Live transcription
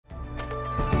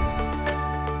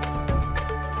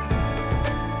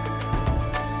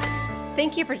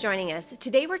Thank you for joining us.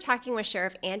 Today we're talking with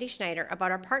Sheriff Andy Schneider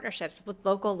about our partnerships with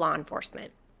local law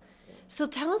enforcement. So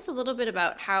tell us a little bit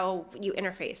about how you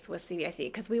interface with CVIC,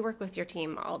 because we work with your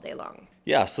team all day long.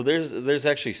 Yeah, so there's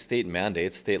actually state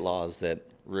mandates, state laws that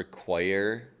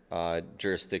require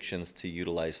jurisdictions to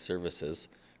utilize services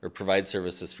or provide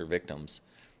services for victims.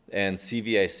 And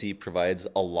CVIC provides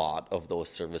a lot of those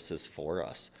services for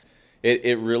us.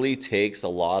 It really takes a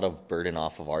lot of burden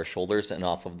off of our shoulders and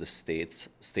off of the state's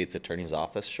attorney's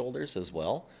office shoulders as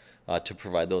well to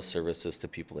provide those services to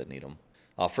people that need them.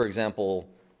 For example,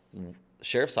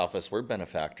 Sheriff's Office, we're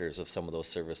benefactors of some of those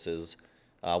services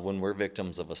when we're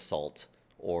victims of assault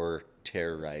or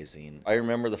terrorizing. I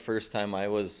remember the first time I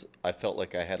felt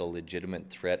like I had a legitimate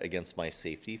threat against my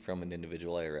safety from an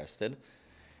individual I arrested.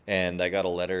 And I got a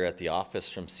letter at the office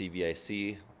from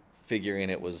CVIC figuring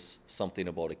it was something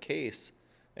about a case.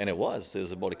 And it was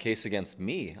about a case against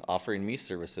me, offering me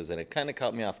services. And it kind of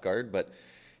caught me off guard, but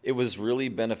it was really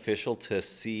beneficial to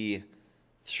see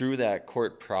through that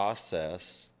court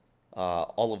process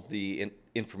all of the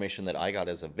information that I got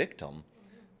as a victim,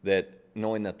 that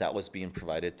knowing that was being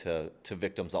provided to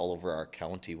victims all over our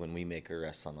county when we make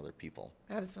arrests on other people.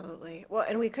 Absolutely. Well,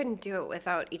 and we couldn't do it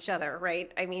without each other,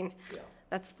 right? I mean, yeah.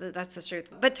 That's the truth.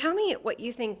 But tell me what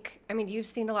you think. I mean, you've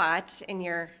seen a lot in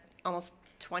your almost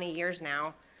 20 years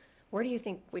now. Where do you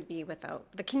think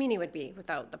the community would be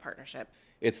without the partnership?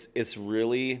 It's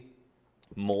really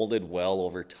molded well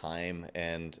over time,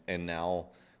 and now,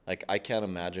 like, I can't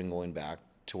imagine going back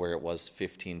to where it was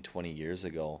 15, 20 years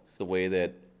ago. The way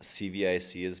that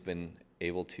CVIC has been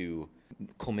able to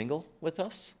commingle with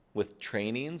us with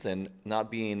trainings and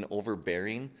not being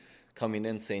overbearing, coming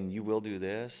in saying, you will do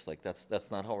this, like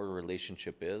that's not how our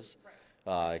relationship is.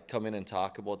 Right. Come in and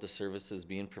talk about the services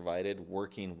being provided,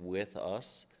 working with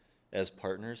us as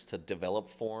partners to develop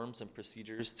forms and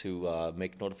procedures to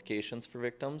make notifications for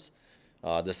victims.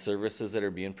 The services that are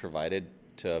being provided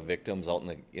to victims out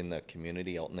in the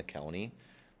community, out in the county,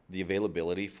 the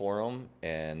availability for them,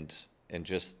 and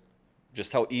just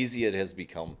how easy it has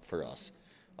become for us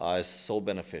is so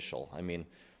beneficial. I mean,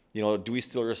 do we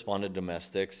still respond to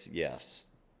domestics?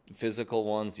 Yes. Physical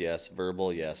ones? Yes.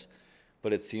 Verbal? Yes.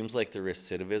 But it seems like the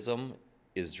recidivism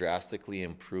is drastically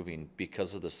improving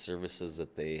because of the services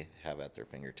that they have at their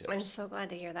fingertips. I'm so glad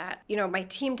to hear that. My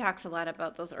team talks a lot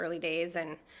about those early days,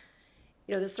 and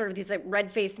there's sort of these like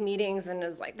red-faced meetings, and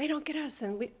it's like they don't get us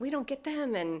and we don't get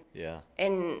them, and yeah,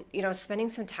 and spending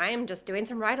some time just doing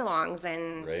some ride-alongs,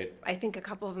 and right. I think a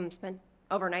couple of them spent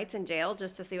overnights in jail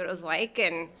just to see what it was like,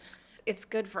 and it's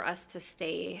good for us to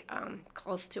stay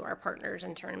close to our partners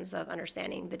in terms of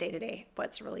understanding the day-to-day,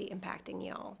 what's really impacting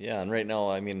y'all. Yeah, and right now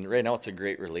it's a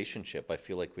great relationship. I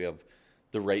feel like we have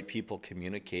the right people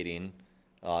communicating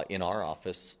in our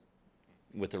office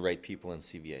with the right people in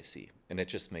CVIC, and it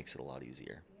just makes it a lot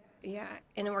easier. Yeah,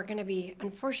 and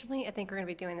unfortunately, I think we're going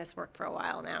to be doing this work for a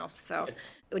while now. So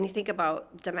when you think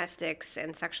about domestics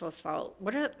and sexual assault,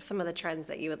 what are some of the trends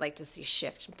that you would like to see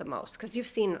shift the most? Because you've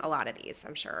seen a lot of these,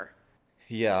 I'm sure.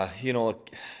 Yeah,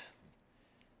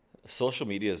 social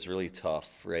media is really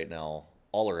tough right now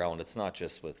all around. It's not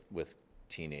just with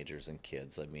teenagers and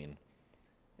kids. I mean,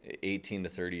 18 to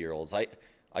 30-year-olds.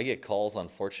 I get calls,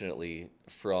 unfortunately,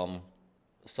 from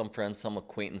some friends, some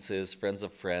acquaintances, friends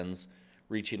of friends,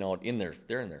 reaching out they're in their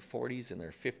 40s, in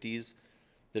their 50s,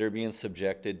 that are being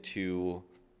subjected to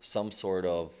some sort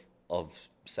of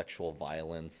sexual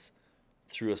violence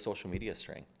through a social media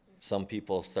string. Some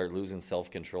people start losing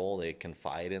self-control. They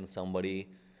confide in somebody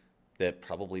that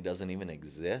probably doesn't even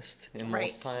exist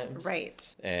most times.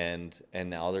 Right. And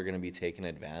now they're going to be taken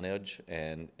advantage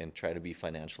and try to be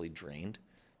financially drained.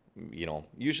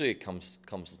 Usually it comes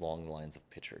along the lines of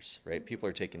pictures, right? People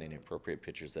are taking inappropriate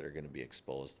pictures that are going to be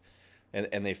exposed.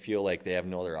 And they feel like they have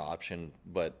no other option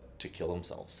but to kill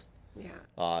themselves.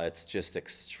 Yeah. It's just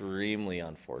extremely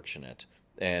unfortunate.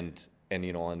 And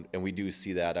we do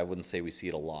see that. I wouldn't say we see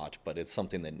it a lot, but it's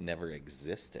something that never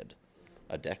existed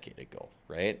a decade ago,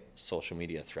 right? Social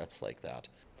media threats like that.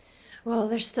 Well,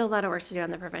 there's still a lot of work to do on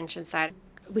the prevention side.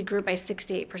 We grew by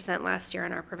 68% last year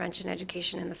in our prevention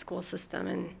education in the school system,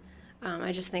 and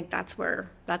I just think that's where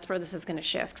this is going to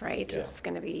shift, right? Yeah. It's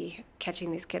going to be catching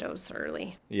these kiddos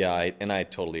early. Yeah, I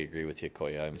totally agree with you,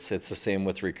 Koya. It's the same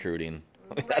with recruiting.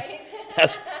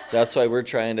 Right? That's why we're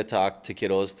trying to talk to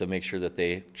kiddos to make sure that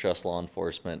they trust law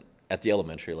enforcement at the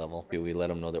elementary level. We let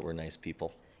them know that we're nice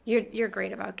people. You're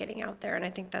great about getting out there, and I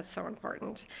think that's so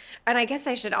important. And I guess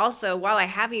I should also, while I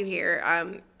have you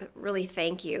here, really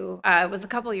thank you. It was a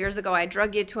couple years ago I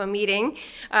drug you to a meeting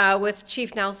with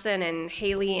Chief Nelson and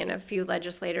Haley and a few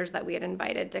legislators that we had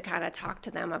invited to kind of talk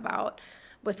to them about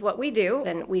with what we do.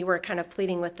 And we were kind of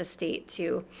pleading with the state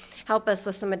to help us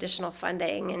with some additional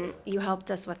funding, and you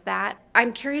helped us with that.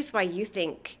 I'm curious why you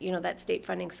think, that state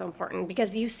funding is so important,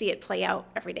 because you see it play out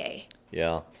every day.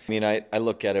 Yeah. I mean, I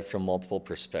look at it from multiple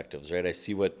perspectives, right? I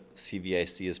see what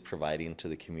CVIC is providing to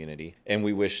the community, and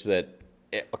we wish that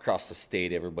across the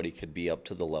state, everybody could be up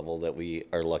to the level that we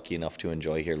are lucky enough to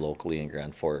enjoy here locally in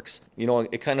Grand Forks.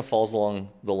 It kind of falls along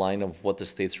the line of what the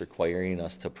state's requiring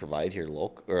us to provide here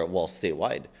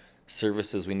statewide.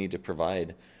 Services we need to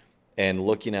provide, and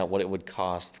looking at what it would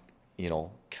cost,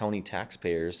 county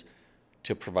taxpayers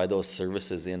to provide those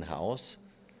services in-house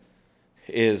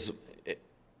is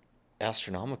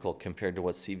astronomical compared to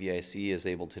what CVIC is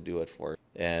able to do it for.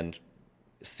 And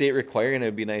state requiring,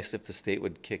 it'd be nice if the state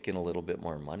would kick in a little bit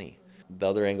more money. The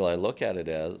other angle I look at it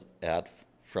is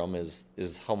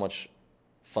how much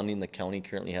funding the county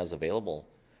currently has available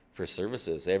for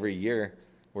services. Every year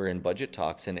we're in budget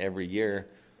talks, and every year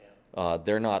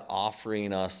they're not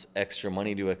offering us extra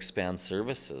money to expand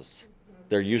services.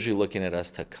 They're usually looking at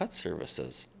us to cut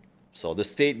services. So the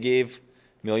state gave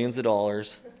millions of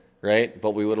dollars, right?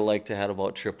 But we would have liked to have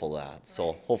about triple that.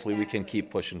 So hopefully we can keep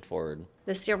pushing forward.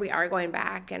 This year we are going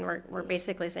back, and we're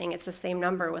basically saying it's the same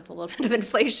number with a little bit of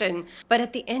inflation. But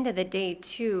at the end of the day,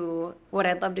 too, what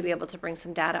I'd love to be able to bring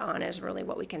some data on is really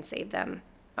what we can save them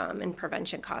in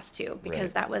prevention costs, too, because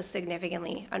Right. that was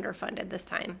significantly underfunded this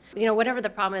time. Whatever the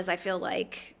problem is, I feel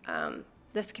like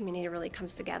this community really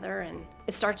comes together, and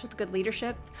it starts with good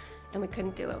leadership, and we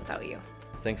couldn't do it without you.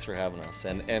 Thanks for having us,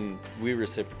 and we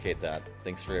reciprocate that.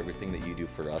 Thanks for everything that you do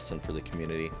for us and for the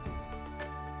community.